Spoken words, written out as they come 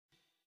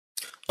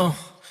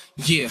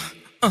Yeah,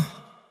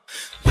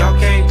 Y'all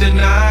can't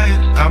deny it,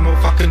 I'm a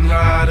fucking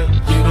rider.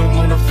 You don't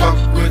wanna fuck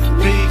with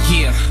me.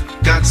 yeah,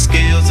 Got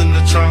skills in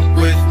the trunk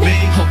with me.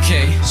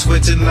 okay,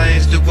 Switching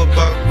lanes to a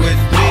buck with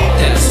me.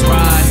 that's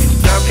right.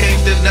 Y'all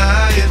can't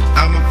deny it,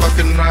 I'm a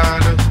fucking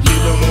rider. You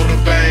don't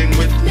wanna bang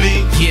with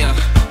me. Yeah,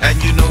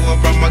 And you know I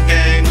brought my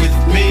gang with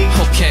me.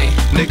 okay.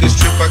 Niggas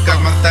trip, I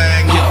got my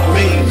thing with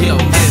me. Yo,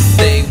 if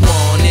they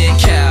want it,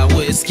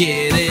 cowards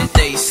get it.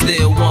 They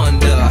still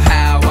wonder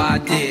how I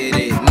did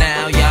it.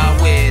 Now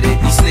y'all with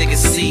it. These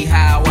niggas see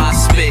how I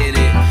spit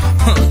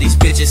it. These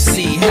bitches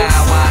see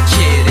how I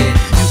kid it.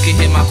 You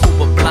can hear my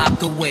coupe a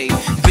block away.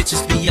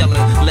 Bitches be yelling,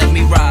 let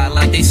me ride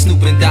like they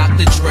snooping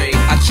Dr. Dre.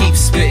 I keep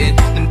spitting,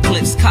 them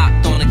clips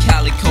cocked on the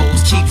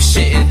calicos. Keep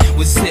shitting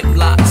with zip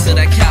locks to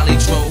that Cali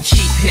dro.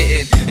 Keep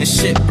hitting and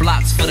shit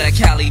blocks for that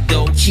Cali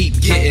dough.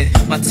 Keep getting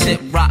my tip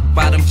rock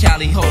by them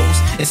Cali hoes.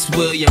 It's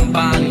William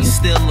Bonnie,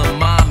 still a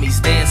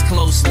mommies. Dance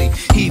closely,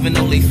 even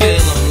though they feel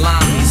them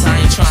limeys. I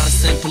ain't trying to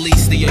send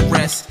police to your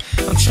arrest.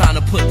 I'm trying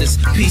to put this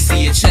piece in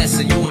your chest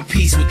and you in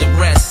peace with the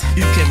rest.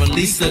 You can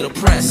release to the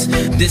press.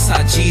 This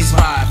how G's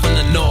ride from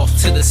the north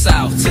to the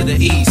south, to the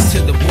east,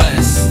 to the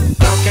west.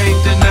 Y'all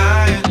can't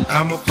deny it,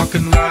 I'm a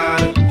fucking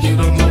rider. You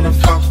don't wanna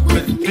fuck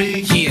with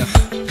me. Yeah,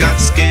 Got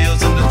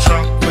skills in the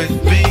trunk with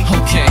me.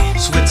 okay,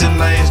 Switching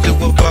lanes to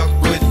a buck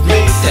with me.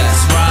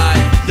 that's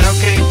right. Y'all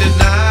can't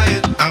deny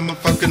it, I'm a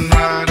fucking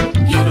rider.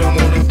 You don't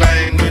wanna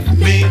bang with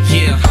me.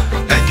 Yeah,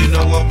 And you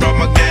know I brought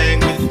my gang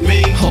with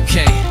me.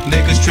 okay.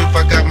 Niggas trip,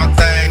 I got my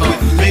thing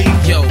with me.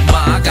 Yo,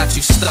 ma, I got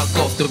you stuck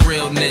off the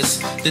realness.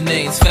 The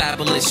name's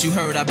Fabulous, you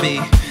heard I be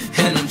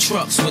in them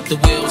trucks with the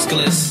wheels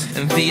gliss.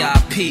 And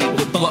VIP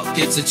with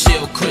buckets of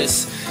chill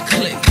Chris.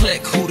 Click,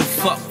 click, who the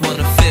fuck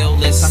wanna feel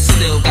this? I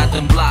still got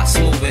them blocks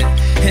moving.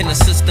 In a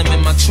system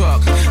in my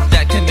truck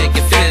that can make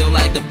it feel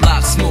like the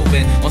blocks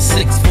moving. On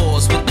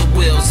 6-4s with the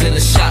wheels and the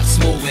shots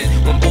moving.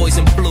 When boys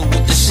in blue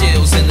with the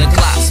shields and the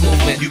Glocks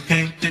moving. You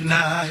can't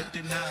deny it.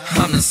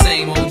 I'm the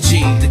same OG,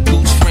 the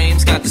Gooch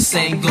frames got the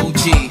same go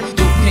G.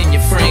 Duke in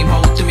your frame,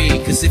 hold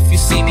 3. Cause if you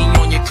see me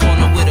on your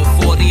corner with a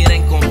 40, it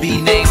ain't gon'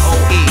 be named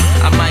OE.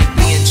 I might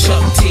be in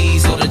Chuck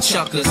T's or the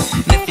Chuckers.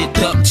 And if you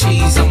duck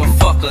cheese, I'm a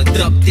fucker.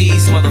 Duck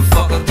these,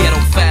 motherfucker, ghetto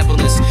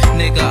fabulous.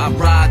 Nigga, I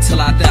ride till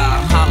I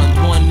die. I'm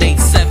hollering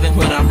 187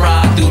 when I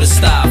ride through the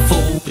style,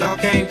 fool. Y'all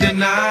can't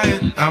deny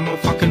it, I'm a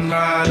fucking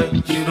rider.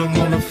 You don't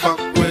wanna fuck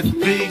with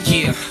me.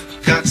 Yeah,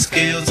 Got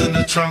skills in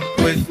the trunk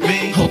with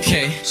me.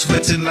 okay,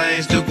 Switching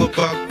lanes to a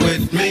buck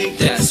with me.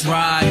 that's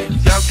right.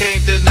 Y'all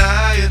can't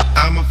deny it,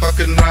 I'm a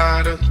fucking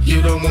rider.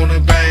 You don't wanna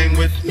bang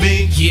with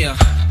me. Yeah,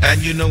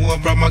 And you know I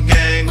brought my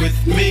gang with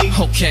me.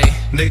 okay.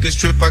 Niggas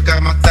trip, I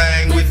got my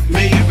thing with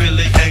me. It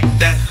really ain't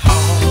that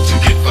hard to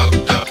get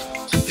fucked up.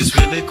 It's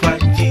really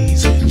quite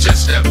easy,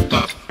 just step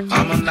up.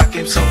 I'ma knock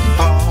him so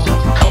hard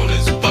on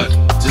his butt.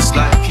 Just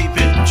like he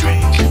been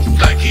drinking,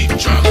 like he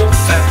drunk.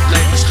 Fat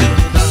lady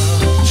stood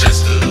up,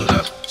 just stood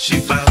up. She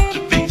bout to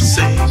be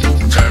seen,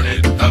 turn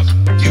it up.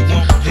 You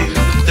won't hear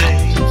a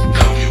thing,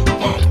 no you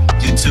won't.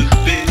 You're too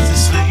busy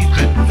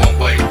sleeping, won't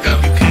wake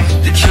up. You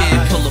can't The kid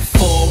deny it. pull a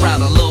 4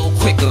 out a little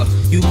quicker.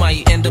 You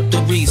might end up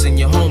the reason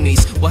your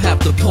homies will have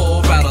to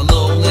pour out a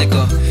little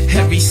liquor.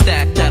 Every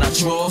stack that I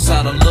draws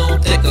out a little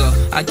thicker.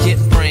 I get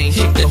brain,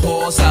 kick the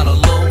whores out a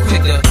little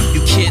quicker.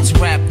 You kids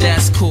rap,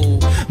 that's cool,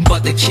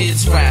 but the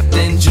kids rapped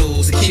in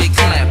jewels. The kid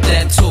clapped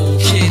that tool,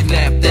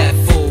 kidnapped that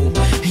fool.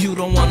 You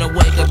don't wanna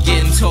wake up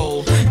getting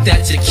told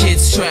that your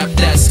kid's trapped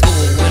at school.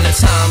 When the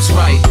time's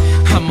right,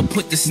 I'ma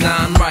put this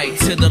 9 right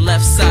to the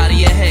left side of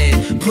your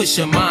head. Push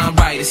your mind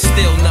right, it's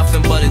still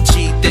nothing but a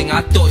G thing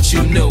I thought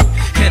you knew.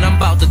 And I'm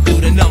about to do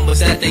the numbers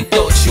that they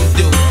thought you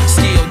do.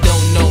 Still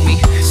don't know me,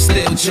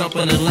 still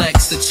jumping the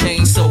Lex. The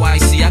chain so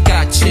icy, I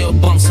got chill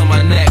bumps on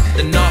my neck.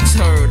 The knocks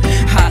heard,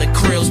 how the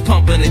krills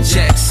pumping the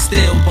jacks.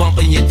 Still bumping